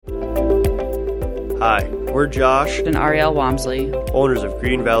Hi, we're Josh and Ariel Wamsley, owners of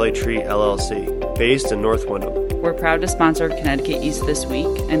Green Valley Tree LLC, based in North Windham. We're proud to sponsor Connecticut East This Week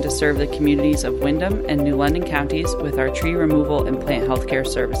and to serve the communities of Windham and New London counties with our tree removal and plant health care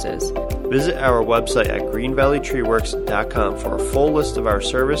services. Visit our website at greenvalleytreeworks.com for a full list of our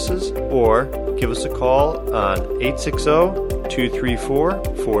services, or give us a call on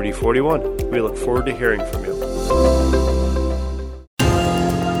 860-234-4041. We look forward to hearing from you.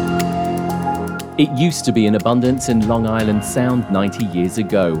 It used to be in abundance in Long Island Sound 90 years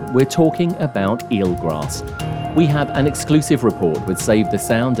ago. We're talking about eelgrass. We have an exclusive report with Save the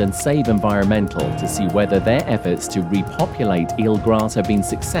Sound and Save Environmental to see whether their efforts to repopulate eelgrass have been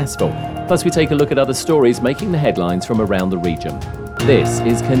successful. Plus, we take a look at other stories making the headlines from around the region. This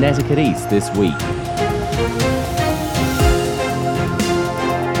is Connecticut East This Week.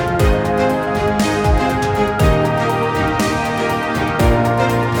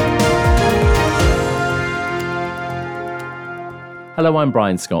 Hello, I'm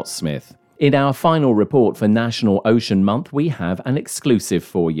Brian Scott-Smith. In our final report for National Ocean Month, we have an exclusive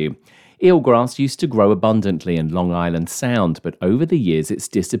for you. Eelgrass used to grow abundantly in Long Island Sound, but over the years it's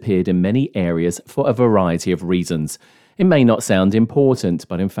disappeared in many areas for a variety of reasons. It may not sound important,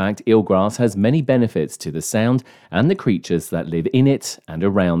 but in fact, eelgrass has many benefits to the Sound and the creatures that live in it and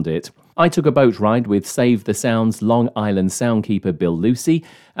around it. I took a boat ride with Save the Sound's Long Island Soundkeeper Bill Lucy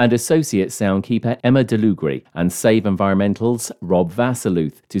and Associate Soundkeeper Emma DeLugri and Save Environmental's Rob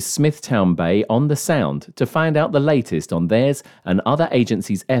Vassaluth to Smithtown Bay on the Sound to find out the latest on theirs and other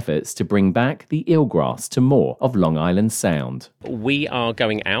agencies' efforts to bring back the eelgrass to more of Long Island Sound. We are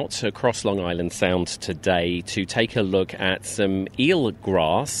going out across Long Island Sound today to take a look at some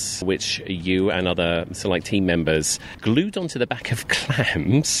eelgrass, which you and other Select team members glued onto the back of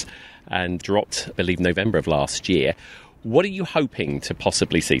clams and dropped, I believe, November of last year. What are you hoping to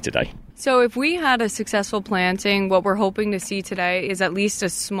possibly see today? So if we had a successful planting, what we're hoping to see today is at least a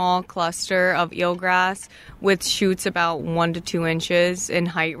small cluster of eelgrass with shoots about 1 to 2 inches in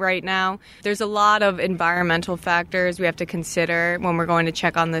height right now. There's a lot of environmental factors we have to consider when we're going to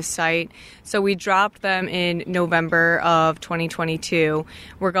check on this site. So we dropped them in November of 2022.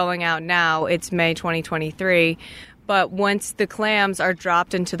 We're going out now. It's May 2023. But once the clams are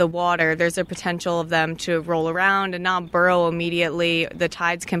dropped into the water, there's a potential of them to roll around and not burrow immediately. The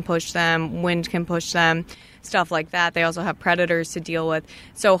tides can push them, wind can push them, stuff like that. They also have predators to deal with.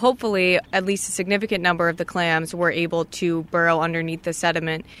 So hopefully at least a significant number of the clams were able to burrow underneath the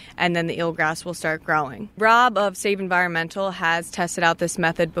sediment, and then the eelgrass will start growing. Rob of Save Environmental has tested out this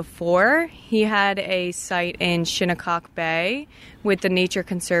method before. He had a site in Shinnecock Bay with the Nature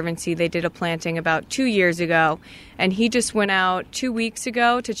Conservancy. They did a planting about 2 years ago, and he just went out 2 weeks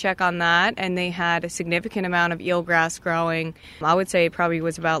ago to check on that, and they had a significant amount of eelgrass growing. I would say it probably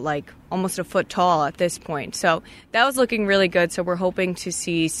was about almost a foot tall at this point. So that was looking really good. So we're hoping to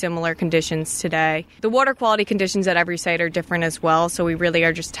see similar conditions today. The water quality conditions at every site are different as well. So we really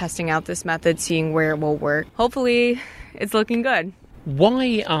are just testing out this method, seeing where it will work. Hopefully it's looking good.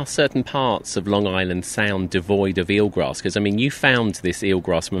 Why are certain parts of Long Island Sound devoid of eelgrass? Because, you found this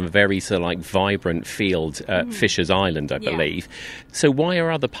eelgrass from a very vibrant field at Fisher's Island, I believe. So why are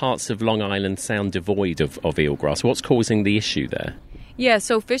other parts of Long Island Sound devoid of eelgrass? What's causing the issue there? Yeah,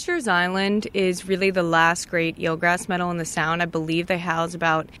 so Fisher's Island is really the last great eelgrass meadow in the Sound. I believe they house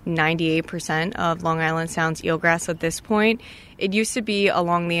about 98% of Long Island Sound's eelgrass at this point. It used to be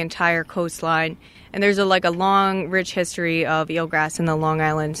along the entire coastline, and there's a long, rich history of eelgrass in the Long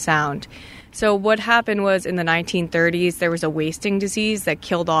Island Sound. So what happened was in the 1930s, there was a wasting disease that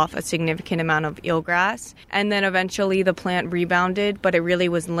killed off a significant amount of eelgrass. And then eventually the plant rebounded, but it really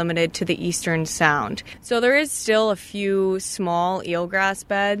was limited to the eastern Sound. So there is still a few small eelgrass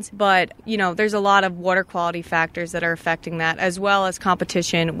beds, but, there's a lot of water quality factors that are affecting that, as well as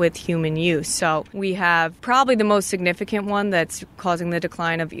competition with human use. So we have probably the most significant one that's causing the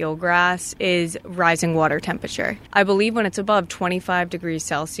decline of eelgrass is rising water temperature. I believe when it's above 25 degrees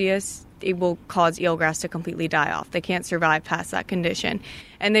Celsius, it will cause eelgrass to completely die off. They can't survive past that condition.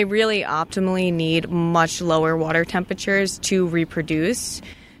 And they really optimally need much lower water temperatures to reproduce.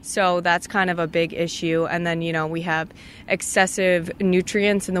 So that's kind of a big issue. And then, we have excessive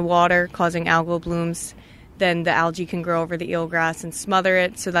nutrients in the water causing algal blooms. Then the algae can grow over the eelgrass and smother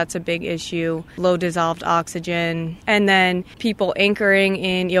it. So that's a big issue. Low dissolved oxygen. And then people anchoring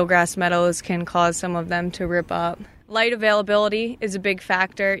in eelgrass meadows can cause some of them to rip up. Light availability is a big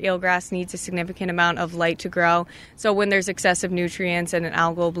factor. Eelgrass needs a significant amount of light to grow. So when there's excessive nutrients and an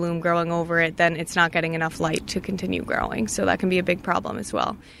algal bloom growing over it, then it's not getting enough light to continue growing. So that can be a big problem as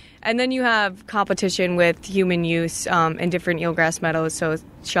well. And then you have competition with human use in different eelgrass meadows, so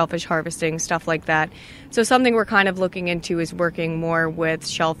shellfish harvesting, stuff like that. So something we're kind of looking into is working more with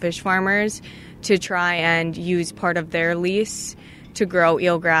shellfish farmers to try and use part of their lease to grow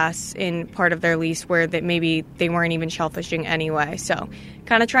eelgrass in part of their lease where that maybe they weren't even shellfishing anyway. So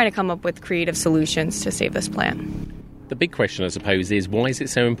kind of trying to come up with creative solutions to save this plant. The big question, I suppose, is why is it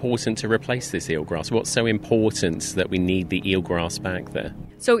so important to replace this eelgrass? What's so important that we need the eelgrass back there?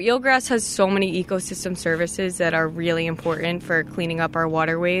 So eelgrass has so many ecosystem services that are really important for cleaning up our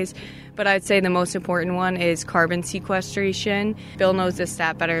waterways. But I'd say the most important one is carbon sequestration. Bill knows this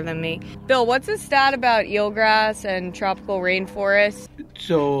stat better than me. Bill, what's the stat about eelgrass and tropical rainforests?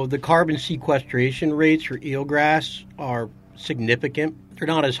 So the carbon sequestration rates for eelgrass are significant. They're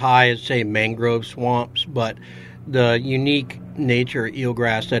not as high as, say, mangrove swamps, but the unique nature of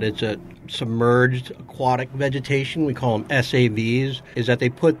eelgrass that it's a submerged aquatic vegetation, we call them SAVs, is that they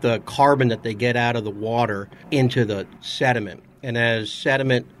put the carbon that they get out of the water into the sediment. And as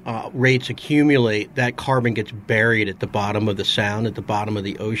sediment rates accumulate, that carbon gets buried at the bottom of the sound, at the bottom of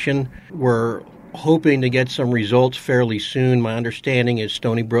the ocean. We're hoping to get some results fairly soon. My understanding is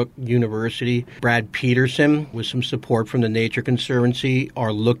Stony Brook University, Brad Peterson, with some support from the Nature Conservancy,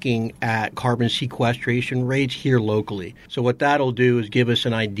 are looking at carbon sequestration rates here locally. So what that'll do is give us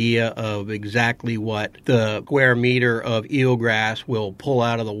an idea of exactly what the square meter of eelgrass will pull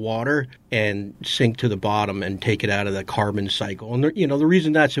out of the water and sink to the bottom and take it out of the carbon cycle. And the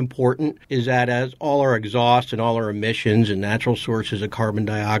reason that's important is that as all our exhaust and all our emissions and natural sources of carbon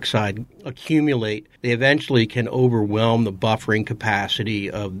dioxide accumulate, they eventually can overwhelm the buffering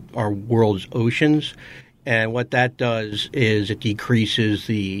capacity of our world's oceans. And what that does is it decreases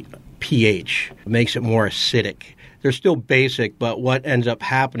the pH, makes it more acidic. They're still basic, but what ends up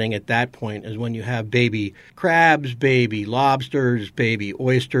happening at that point is when you have baby crabs, baby lobsters, baby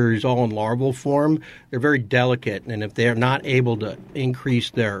oysters, all in larval form, they're very delicate. And if they're not able to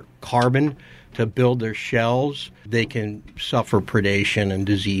increase their carbon to build their shells, they can suffer predation and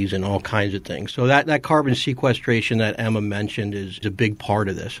disease and all kinds of things. So that carbon sequestration that Emma mentioned is a big part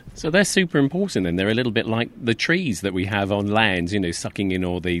of this. So they're super important then. They're a little bit like the trees that we have on land, sucking in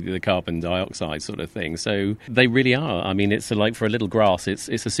all the carbon dioxide sort of thing. So they really are. I mean, it's like for a little grass, it's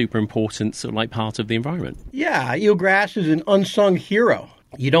a super important sort of like part of the environment. Yeah, eelgrass is an unsung hero.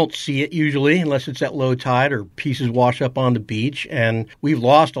 You don't see it usually unless it's at low tide or pieces wash up on the beach, and we've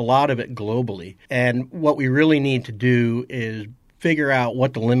lost a lot of it globally. And what we really need to do is figure out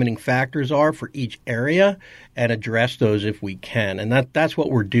what the limiting factors are for each area and address those if we can. And that's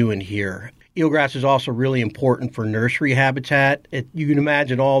what we're doing here. Eelgrass is also really important for nursery habitat. You can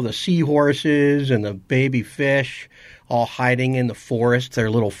imagine all the seahorses and the baby fish all hiding in the forest,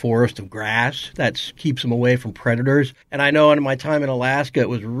 their little forest of grass. That keeps them away from predators. And I know in my time in Alaska, it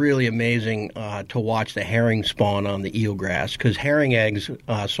was really amazing to watch the herring spawn on the eelgrass, because herring eggs,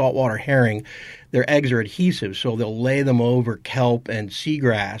 saltwater herring, their eggs are adhesive, so they'll lay them over kelp and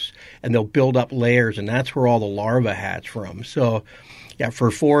seagrass, and they'll build up layers, and that's where all the larvae hatch from. So yeah,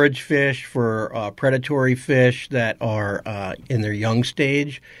 for forage fish, for predatory fish that are in their young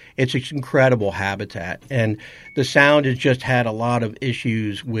stage, it's an incredible habitat. And the Sound has just had a lot of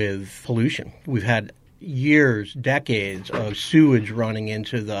issues with pollution. We've had years, decades of sewage running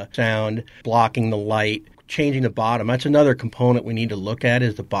into the Sound, blocking the light, changing the bottom. That's another component we need to look at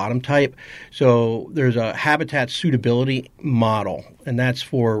is the bottom type. So there's a habitat suitability model, and that's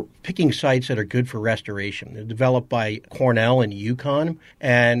for picking sites that are good for restoration. They're developed by Cornell and Yukon,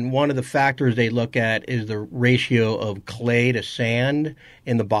 and one of the factors they look at is the ratio of clay to sand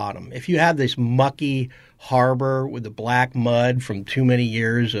in the bottom. If you have this mucky harbor with the black mud from too many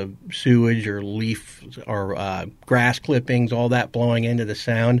years of sewage or leaf or grass clippings, all that blowing into the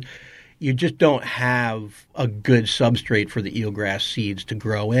Sound, you just don't have a good substrate for the eelgrass seeds to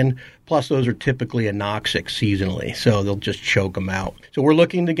grow in. Plus, those are typically anoxic seasonally, so they'll just choke them out. So we're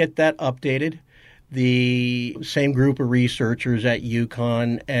looking to get that updated. The same group of researchers at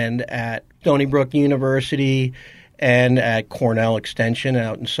Yukon and at Stony Brook University and at Cornell Extension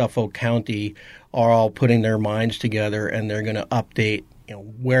out in Suffolk County are all putting their minds together, and they're going to update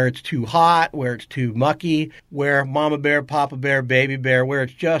where it's too hot, where it's too mucky, where mama bear, papa bear, baby bear, where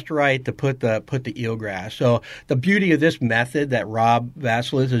it's just right to put the eelgrass. So the beauty of this method that Rob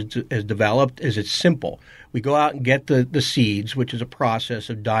Vasilis has developed is it's simple. We go out and get the seeds, which is a process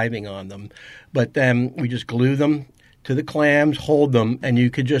of diving on them, but then we just glue them to the clams, hold them, and you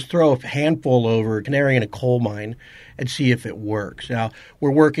could just throw a handful over a canary in a coal mine and see if it works. Now,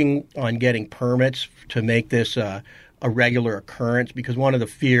 we're working on getting permits to make this a regular occurrence, because one of the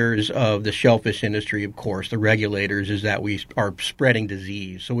fears of the shellfish industry, of course, the regulators, is that we are spreading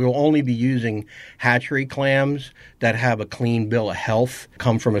disease. So we will only be using hatchery clams that have a clean bill of health,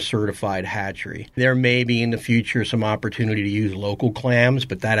 come from a certified hatchery. There may be in the future some opportunity to use local clams,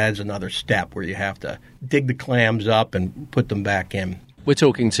 but that adds another step where you have to dig the clams up and put them back in. We're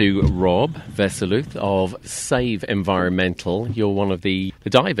talking to Rob Veseluth of Save Environmental. You're one of the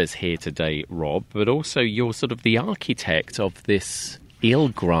divers here today, Rob, but also you're sort of the architect of this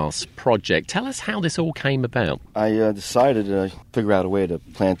EEL Grass project. Tell us how this all came about. I decided to figure out a way to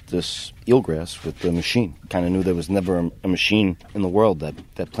plant this EEL grass with the machine. Kind of knew there was never a machine in the world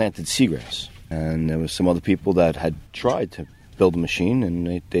that planted seagrass. And there was some other people that had tried to build a machine,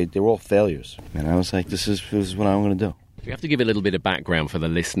 and they were all failures. And I was like, this is what I'm going to do. We have to give a little bit of background for the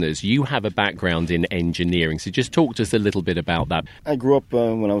listeners. You have a background in engineering, so just talk to us a little bit about that. I grew up,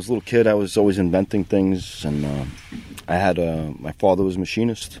 when I was a little kid, I was always inventing things, and I had my father was a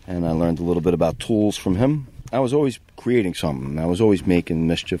machinist, and I learned a little bit about tools from him. I was always creating something. I was always making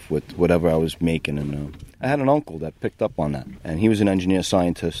mischief with whatever I was making, and I had an uncle that picked up on that, and he was an engineer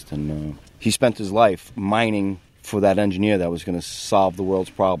scientist, and he spent his life mining for that engineer that was going to solve the world's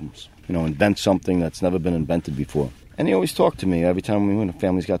problems, invent something that's never been invented before. And he always talked to me every time when the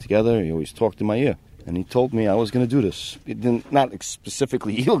families got together. He always talked in my ear. And he told me I was going to do this. It didn't, not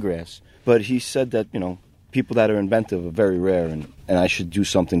specifically eelgrass, but he said that, people that are inventive are very rare, and I should do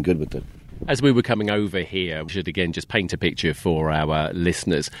something good with it. As we were coming over here, we should again just paint a picture for our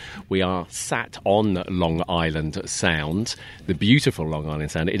listeners. We are sat on Long Island Sound, the beautiful Long Island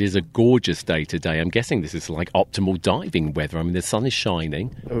Sound. It is a gorgeous day today. I'm guessing this is like optimal diving weather. I mean, the sun is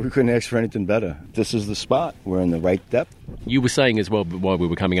shining. We couldn't ask for anything better. This is the spot. We're in the right depth. You were saying as well while we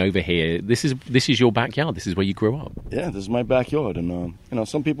were coming over here, this is your backyard. This is where you grew up. Yeah, this is my backyard. And,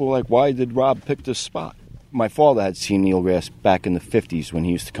 some people were like, why did Rob pick this spot? My father had seen eelgrass back in the 50s when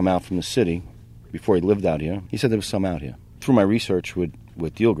he used to come out from the city before he lived out here. He said there was some out here. Through my research with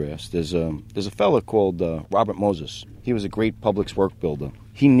eelgrass, there's a fella called Robert Moses. He was a great public works builder.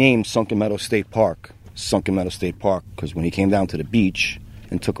 He named Sunken Meadow State Park because when he came down to the beach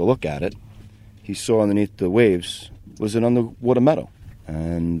and took a look at it, he saw underneath the waves was an underwater meadow.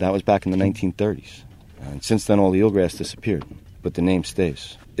 And that was back in the 1930s. And since then, all the eelgrass disappeared. But the name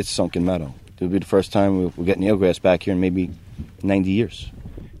stays. It's Sunken Meadow. It'll be the first time we're getting eelgrass back here in maybe 90 years.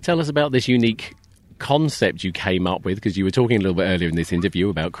 Tell us about this unique concept you came up with, because you were talking a little bit earlier in this interview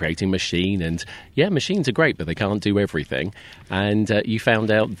about creating a machine, and yeah, machines are great, but they can't do everything. And you found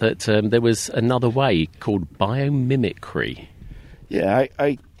out that there was another way called biomimicry. Yeah,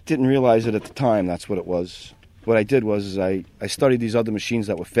 I didn't realize it at the time that's what it was. What I did was I studied these other machines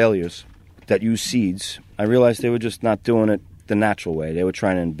that were failures, that use seeds. I realized they were just not doing it the natural way. They were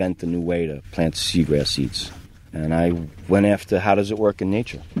trying to invent a new way to plant seagrass seeds. And I went after how does it work in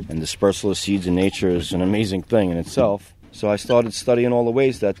nature. And dispersal of seeds in nature is an amazing thing in itself. So I started studying all the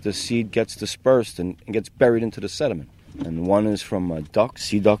ways that the seed gets dispersed and gets buried into the sediment. And one is from ducks.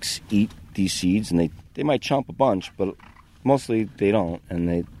 Sea ducks eat these seeds, and they might chomp a bunch, but mostly they don't,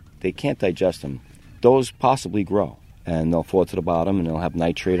 and they can't digest them. Those possibly grow, and they'll fall to the bottom, and they'll have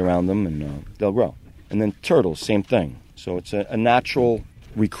nitrate around them, and they'll grow. And then turtles, same thing. So it's a natural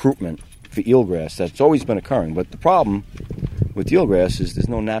recruitment for eelgrass that's always been occurring. But the problem with eelgrass is there's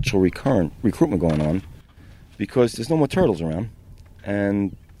no natural recruitment going on because there's no more turtles around,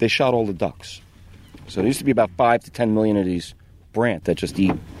 and they shot all the ducks. So there used to be about 5 to 10 million of these brant that just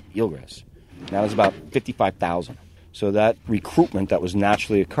eat eelgrass. Now there's about 55,000. So that recruitment that was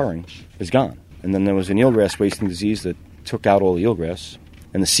naturally occurring is gone. And then there was an eelgrass wasting disease that took out all the eelgrass,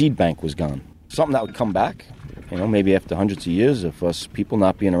 and the seed bank was gone. Something that would come back, maybe after hundreds of years of us people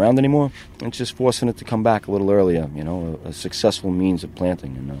not being around anymore. It's just forcing it to come back a little earlier, a successful means of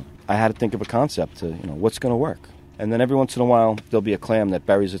planting. I had to think of a concept to, what's going to work. And then every once in a while, there'll be a clam that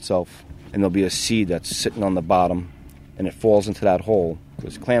buries itself, and there'll be a seed that's sitting on the bottom, and it falls into that hole.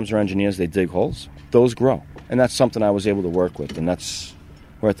 Because clams are engineers, they dig holes. Those grow. And that's something I was able to work with. And that's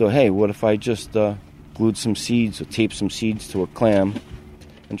where I thought, hey, what if I just glued some seeds or taped some seeds to a clam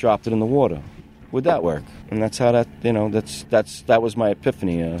and dropped it in the water? Would that work? And that's how that was my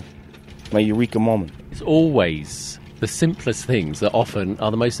epiphany, my eureka moment. It's always the simplest things that often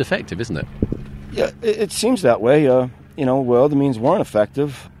are the most effective, isn't it? Yeah, it seems that way. Where other means weren't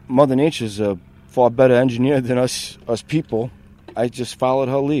effective. Mother Nature's a far better engineer than us people. I just followed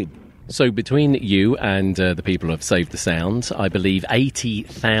her lead. So between you and the people of Save the Sound, I believe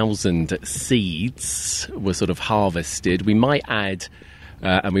 80,000 seeds were sort of harvested. We might add,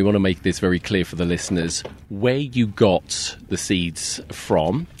 and we want to make this very clear for the listeners, where you got the seeds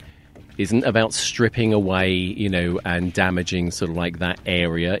from. isn't about stripping away, and damaging sort of like that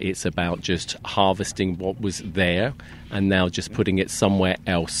area. It's about just harvesting what was there and now just putting it somewhere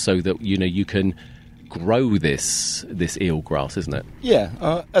else so that, you can grow this eelgrass, isn't it?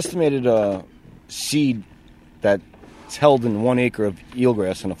 Yeah, estimated seed that's held in 1 acre of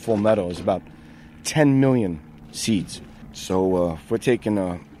eelgrass in a full meadow is about 10 million seeds. So if we're taking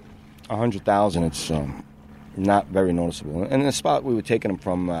 100,000, it's not very noticeable. And the spot we were taking them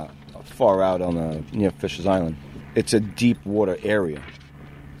from far out on near Fisher's Island, it's a deep water area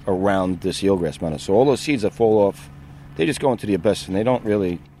around this eelgrass meadow. So all those seeds that fall off, they just go into the abyss and they don't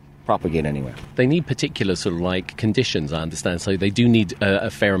really propagate anywhere. They need particular sort of like conditions, I understand, so they do need a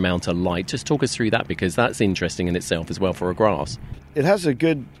fair amount of light. Just talk us through that, because that's interesting in itself as well for a grass. It has a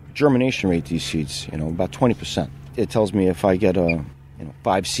good germination rate, these seeds, about 20%. It tells me if I get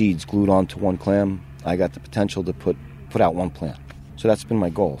 5 seeds glued onto one clam, I got the potential to put out one plant. So that's been my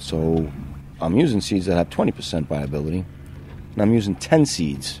goal. So I'm using seeds that have 20% viability, and I'm using 10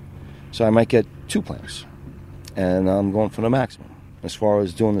 seeds, so I might get 2 plants, and I'm going for the maximum. As far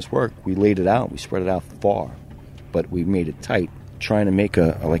as doing this work, we laid it out, we spread it out far, but we made it tight, trying to make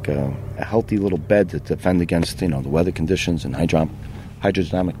a healthy little bed to defend against the weather conditions and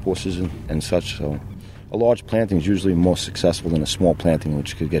hydrodynamic forces and such. So a large planting is usually more successful than a small planting,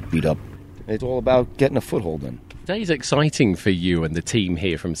 which could get beat up. It's all about getting a foothold in. Today's exciting for you and the team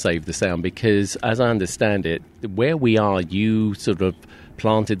here from Save the Sound, because as I understand it, where we are, you sort of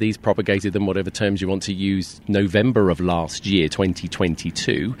planted these, propagated them, whatever terms you want to use, November of last year,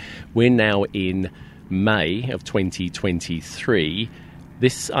 2022. We're now in May of 2023.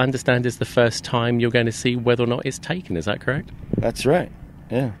 This, I understand, is the first time you're going to see whether or not it's taken. Is that correct? That's right.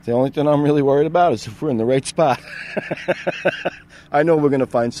 Yeah. The only thing I'm really worried about is if we're in the right spot. I know we're going to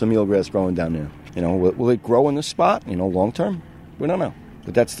find some eelgrass growing down there. Will it grow in this spot, long term? We don't know.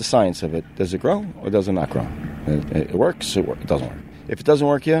 But that's the science of it. Does it grow or does it not grow? It works, it doesn't work. If it doesn't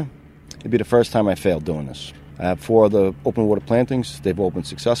work here, it'd be the first time I failed doing this. I have 4 other open water plantings. They've all been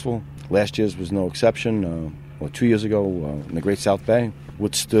successful. Last year's was no exception. 2 years ago in the Great South Bay,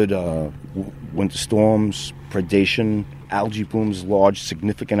 withstood winter storms, predation, algae blooms, large,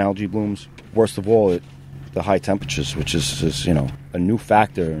 significant algae blooms. Worst of all, the high temperatures, which is a new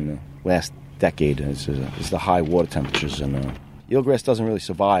factor in the last decade, is the high water temperatures. And eelgrass doesn't really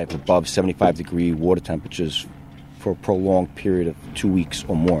survive above 75-degree water temperatures for a prolonged period of 2 weeks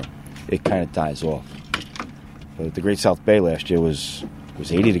or more. It kind of dies off. But the Great South Bay last year was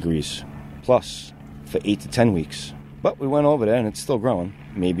 80 degrees plus for 8 to 10 weeks. But we went over there and it's still growing.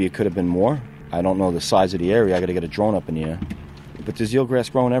 Maybe it could have been more. I don't know the size of the area. I got to get a drone up in the air. But there's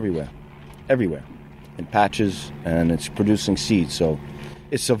eelgrass growing everywhere, in patches, and it's producing seeds. So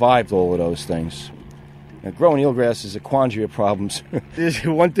it survived all of those things. Now, growing eelgrass is a quandary of problems. There's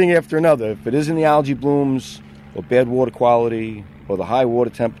one thing after another. If it isn't the algae blooms, or bad water quality, or the high water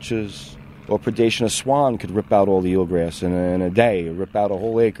temperatures, or predation, a swan could rip out all the eelgrass in a day, rip out a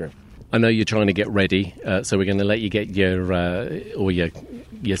whole acre. I know you're trying to get ready, so we're going to let you get your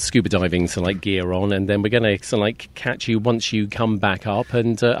scuba diving gear on, and then we're going to catch you once you come back up,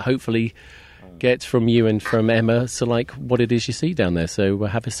 and hopefully get from you and from Emma what it is you see down there. So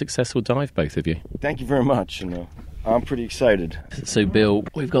have a successful dive, both of you. Thank you very much, and I'm pretty excited. So Bill,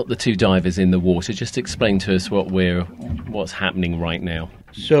 we've got the 2 divers in the water. Just explain to us what's happening right now.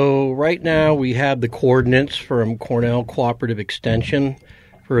 So right now we have the coordinates from Cornell Cooperative Extension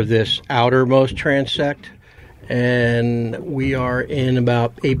for this outermost transect, and we are in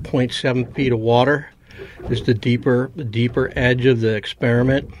about 8.7 feet of water. This is the deeper edge of the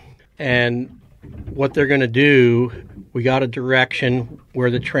experiment. And what they're going to do, we got a direction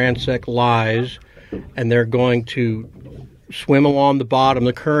where the transect lies, and they're going to swim along the bottom.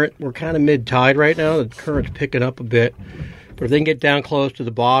 The current, we're kind of mid-tide right now. The current's picking up a bit. But if they can get down close to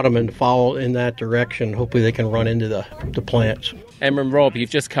the bottom and follow in that direction, hopefully they can run into the plants. Emma and Rob, you've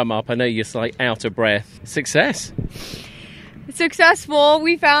just come up. I know you're out of breath. Success? Successful.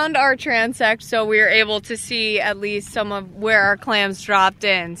 We found our transect, so we were able to see at least some of where our clams dropped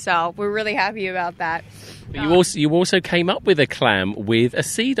in. So we're really happy about that. But you also came up with a clam with a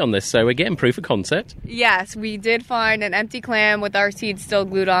seed on this. So again, proof of concept. Yes, we did find an empty clam with our seed still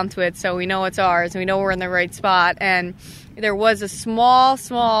glued onto it, so we know it's ours. We know we're in the right spot. And there was a small,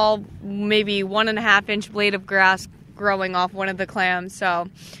 maybe 1.5-inch blade of grass growing off one of the clams. So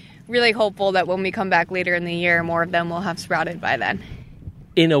really hopeful that when we come back later in the year, more of them will have sprouted by then.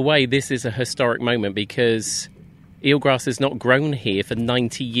 In a way, this is a historic moment because eelgrass has not grown here for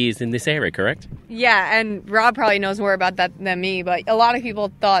 90 years in this area, correct? Yeah, and Rob probably knows more about that than me, but a lot of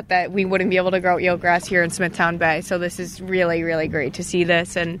people thought that we wouldn't be able to grow eelgrass here in Smithtown Bay, so this is really, really great to see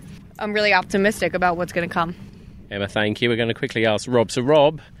this. And I'm really optimistic about what's going to come. Emma, thank you. We're going to quickly ask Rob. So,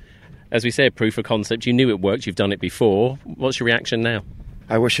 Rob, as we said, proof of concept. You knew it worked. You've done it before. What's your reaction now?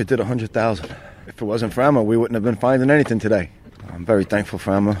 I wish I did 100,000. If it wasn't for Emma, we wouldn't have been finding anything today. I'm very thankful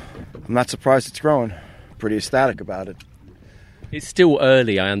for Emma. I'm not surprised it's growing. Pretty ecstatic about it. It's still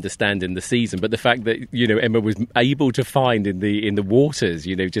early, I understand, in the season, but the fact that, Emma was able to find in the waters,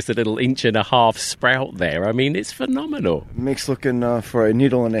 just a little 1.5-inch sprout there, I mean, it's phenomenal. It makes looking for a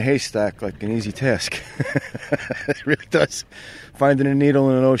needle in a haystack like an easy task. It really does. Finding a needle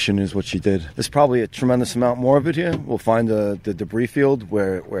in an ocean is what she did. There's probably a tremendous amount more of it here. We'll find the debris field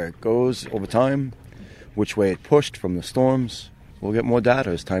where it goes over time, which way it pushed from the storms. We'll get more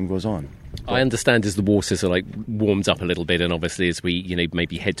data as time goes on. I understand as the waters are warmed up a little bit, and obviously as we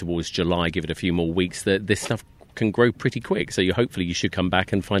maybe head towards July, give it a few more weeks, that this stuff can grow pretty quick. So hopefully you should come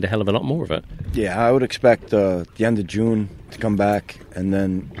back and find a hell of a lot more of it. Yeah, I would expect the end of June to come back, and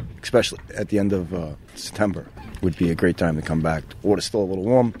then especially at the end of September would be a great time to come back. The water's still a little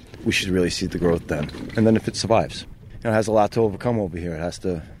warm. We should really see the growth then. And then if it survives. It has a lot to overcome over here. It has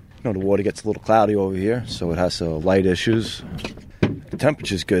to, the water gets a little cloudy over here, so it has light issues. The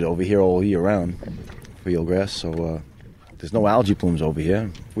temperature's good over here all year round for eelgrass, so there's no algae blooms over here.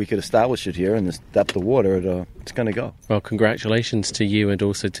 If we could establish it here in this depth of water, it's going to go. Well, congratulations to you and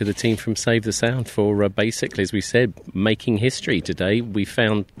also to the team from Save the Sound for basically, as we said, making history today. We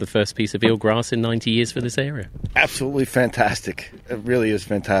found the first piece of eelgrass in 90 years for this area. Absolutely fantastic. It really is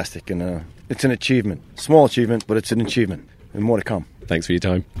fantastic, and it's an achievement. Small achievement, but it's an achievement, and more to come. Thanks for your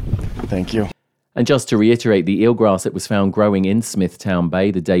time. Thank you. And just to reiterate, the eelgrass that was found growing in Smithtown Bay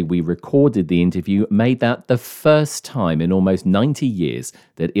the day we recorded the interview made that the first time in almost 90 years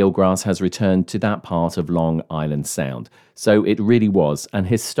that eelgrass has returned to that part of Long Island Sound. So it really was an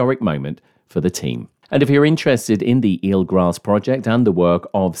historic moment for the team. And if you're interested in the eelgrass project and the work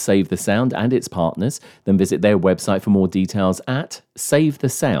of Save the Sound and its partners, then visit their website for more details at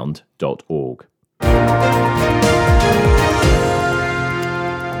savethesound.org.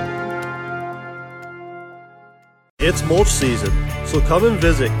 It's mulch season, so come and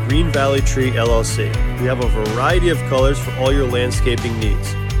visit Green Valley Tree LLC. We have a variety of colors for all your landscaping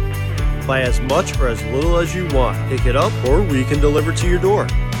needs. Buy as much or as little as you want. Pick it up or we can deliver to your door.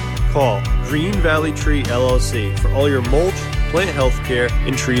 Call Green Valley Tree LLC for all your mulch, plant health care,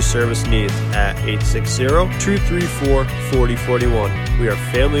 and tree service needs at 860-234-4041. We are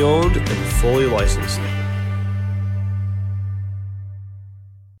family owned and fully licensed.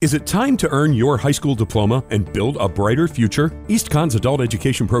 Is it time to earn your high school diploma and build a brighter future? EastCon's adult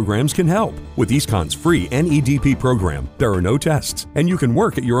education programs can help. With EastCon's free NEDP program, there are no tests, and you can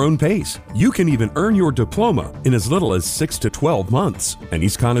work at your own pace. You can even earn your diploma in as little as 6 to 12 months. An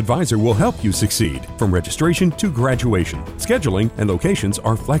EastCon advisor will help you succeed, from registration to graduation. Scheduling and locations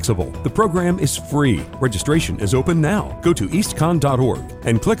are flexible. The program is free. Registration is open now. Go to eastcon.org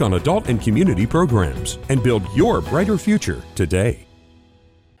and click on Adult and Community Programs and build your brighter future today.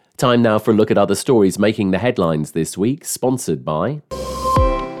 Time now for a look at other stories making the headlines this week, sponsored by...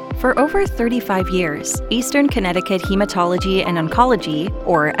 For over 35 years, Eastern Connecticut Hematology and Oncology,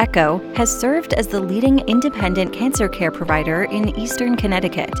 or ECHO, has served as the leading independent cancer care provider in Eastern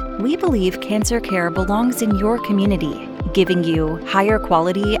Connecticut. We believe cancer care belongs in your community, giving you higher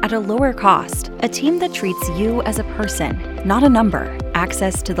quality at a lower cost, a team that treats you as a person, not a number,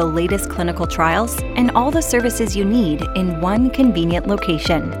 access to the latest clinical trials, and all the services you need in one convenient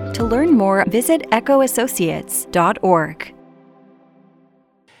location. To learn more, visit echoassociates.org.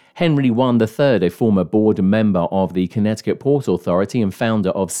 Henry I III, a former board member of the Connecticut Port Authority and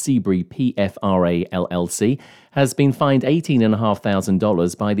founder of Seabury PFRA LLC, has been fined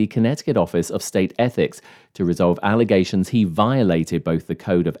 $18,500 by the Connecticut Office of State Ethics to resolve allegations he violated both the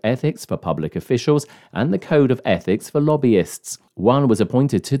Code of Ethics for public officials and the Code of Ethics for lobbyists. One was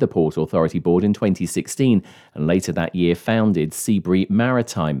appointed to the Port Authority Board in 2016 and later that year founded Seabury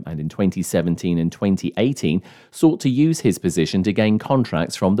Maritime, and in 2017 and 2018 sought to use his position to gain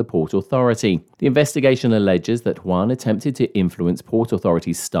contracts from the Port Authority. The investigation alleges that Juan attempted to influence Port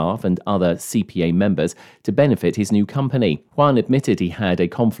Authority staff and other CPA members to benefit his new company. Juan admitted he had a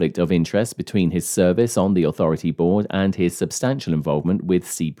conflict of interest between his service on the Authority Board and his substantial involvement with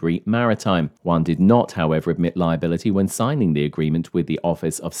Seabury Maritime. Juan did not, however, admit liability when signing the agreement with the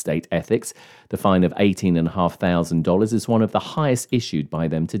Office of State Ethics. The fine of $18,500 is one of the highest issued by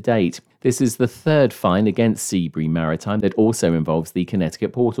them to date. This is the third fine against Seabury Maritime that also involves the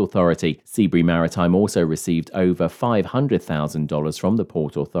Connecticut Port Authority. Seabury Maritime also received over $500,000 from the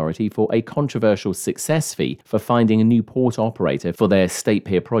Port Authority for a controversial success fee for finding a new port operator for their State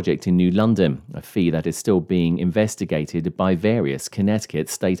Pier project in New London, a fee that is still being investigated by various Connecticut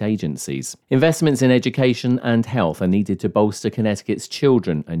state agencies. Investments in education and health are needed to bolster Connecticut's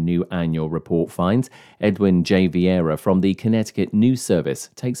children, a new annual report finds. Edwin J. Vieira from the Connecticut News Service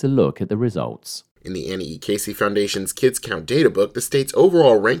takes a look at the results. In the Annie E. Casey Foundation's Kids Count data book, the state's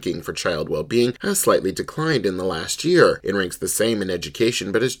overall ranking for child well-being has slightly declined in the last year. It ranks the same in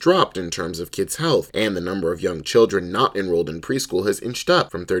education, but has dropped in terms of kids' health, and the number of young children not enrolled in preschool has inched up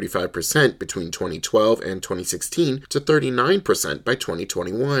from 35% between 2012 and 2016 to 39% by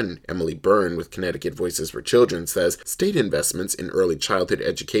 2021. Emily Byrne with Connecticut Voices for Children says state investments in early childhood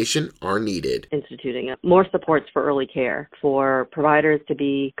education are needed. Instituting more supports for early care, for providers to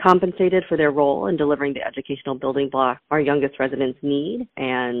be compensated for their role in delivering the educational building block our youngest residents need,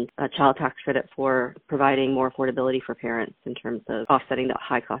 and a child tax credit for providing more affordability for parents in terms of offsetting the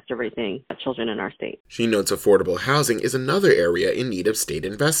high cost of raising children in our state. She notes affordable housing is another area in need of state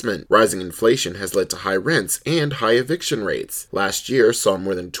investment. Rising inflation has led to high rents and high eviction rates. Last year saw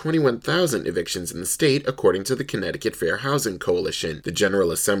more than 21,000 evictions in the state, according to the Connecticut Fair Housing Coalition. The General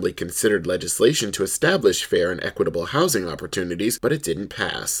Assembly considered legislation to establish fair and equitable housing opportunities, but it didn't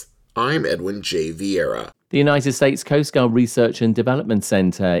pass. I'm Edwin J. Vieira. The United States Coast Guard Research and Development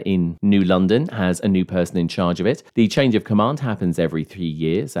Center in New London has a new person in charge of it. The change of command happens every 3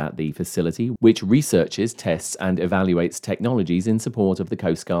 years at the facility, which researches, tests, and evaluates technologies in support of the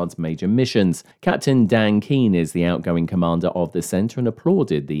Coast Guard's major missions. Captain Dan Keene is the outgoing commander of the center and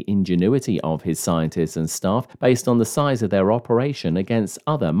applauded the ingenuity of his scientists and staff based on the size of their operation against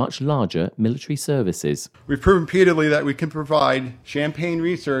other much larger military services. We've proven repeatedly that we can provide champagne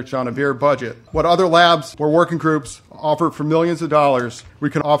research on a bare budget. What other labs or working groups offer for millions of dollars,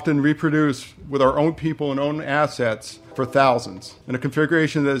 we can often reproduce with our own people and own assets for thousands, in a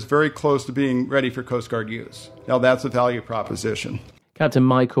configuration that is very close to being ready for Coast Guard use. Now that's a value proposition. Captain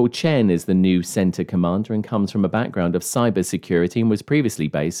Michael Chen is the new center commander and comes from a background of cybersecurity and was previously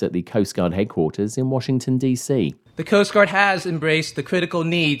based at the Coast Guard headquarters in Washington, D.C. The Coast Guard has embraced the critical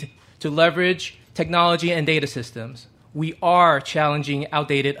need to leverage technology and data systems. We are challenging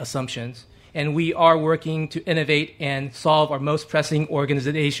outdated assumptions, and we are working to innovate and solve our most pressing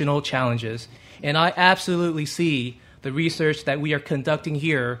organizational challenges. And I absolutely see the research that we are conducting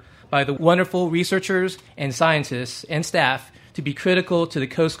here by the wonderful researchers and scientists and staff to be critical to the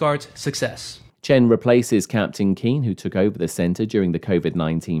Coast Guard's success. Chen replaces Captain Keene, who took over the center during the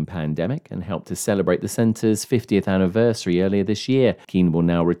COVID-19 pandemic and helped to celebrate the center's 50th anniversary earlier this year. Keene will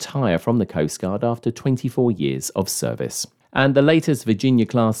now retire from the Coast Guard after 24 years of service. And the latest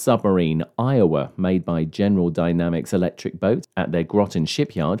Virginia-class submarine, Iowa, made by General Dynamics Electric Boat at their Groton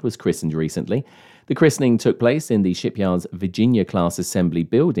shipyard, was christened recently. The christening took place in the shipyard's Virginia-class assembly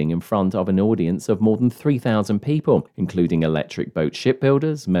building in front of an audience of more than 3,000 people, including electric boat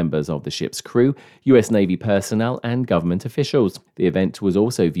shipbuilders, members of the ship's crew, U.S. Navy personnel, and government officials. The event was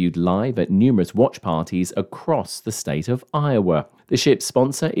also viewed live at numerous watch parties across the state of Iowa. The ship's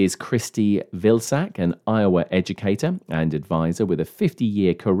sponsor is Christy Vilsack, an Iowa educator and advisor with a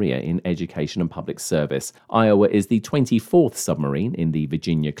 50-year career in education and public service. Iowa is the 24th submarine in the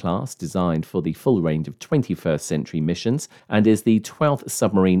Virginia class, designed for the full range of 21st century missions, and is the 12th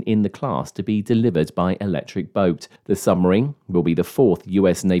submarine in the class to be delivered by electric boat. The submarine will be the 4th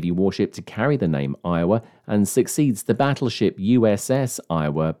U.S. Navy warship to carry the name Iowa and succeeds the battleship USS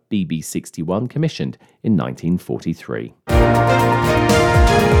Iowa BB-61, commissioned in 1943.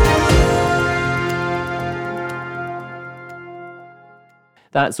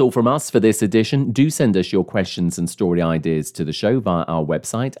 That's all from us for this edition. Do send us your questions and story ideas to the show via our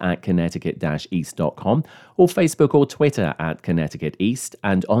website at connecticut-east.com or Facebook or Twitter at Connecticut East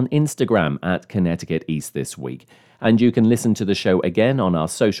and on Instagram at Connecticut East This Week. And you can listen to the show again on our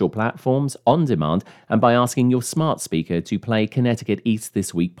social platforms on demand and by asking your smart speaker to play Connecticut East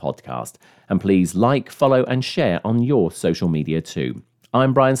This Week podcast. And please like, follow and share on your social media too.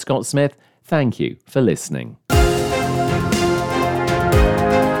 I'm Brian Scott Smith. Thank you for listening.